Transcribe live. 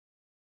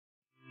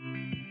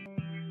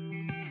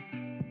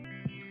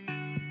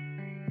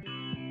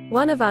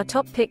One of our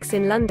top picks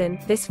in London,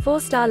 this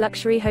 4-star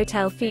luxury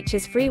hotel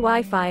features free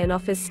Wi-Fi and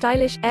offers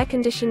stylish,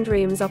 air-conditioned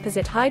rooms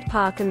opposite Hyde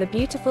Park and the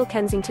beautiful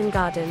Kensington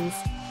Gardens.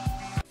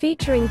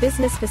 Featuring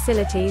business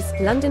facilities,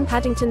 London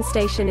Paddington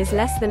Station is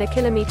less than a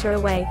kilometer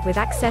away, with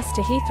access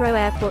to Heathrow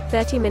Airport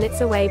 30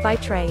 minutes away by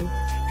train.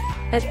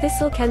 At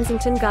Thistle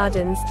Kensington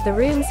Gardens, the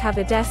rooms have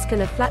a desk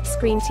and a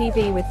flat-screen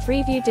TV with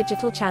Freeview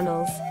digital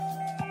channels.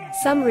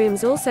 Some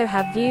rooms also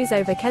have views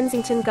over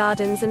Kensington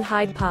Gardens and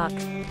Hyde Park.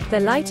 The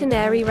Light and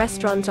Airy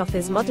restaurant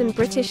offers modern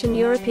British and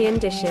European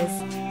dishes.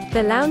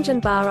 The lounge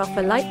and bar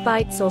offer light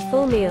bites or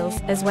full meals,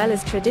 as well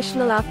as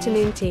traditional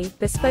afternoon tea,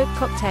 bespoke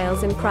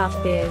cocktails and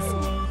craft beers.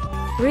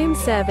 Room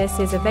service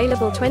is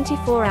available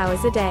 24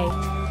 hours a day.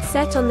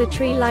 Set on the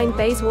tree-lined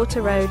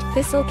Bayswater Road,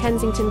 Thistle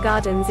Kensington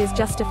Gardens is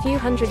just a few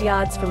hundred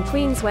yards from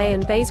Queensway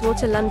and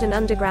Bayswater London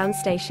Underground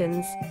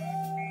stations.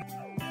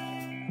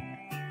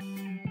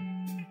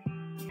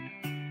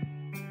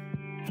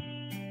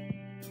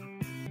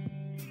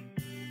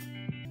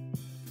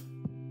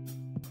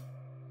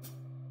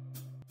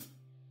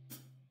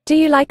 Do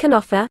you like an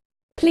offer?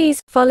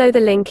 Please follow the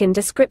link in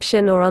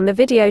description or on the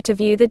video to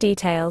view the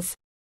details.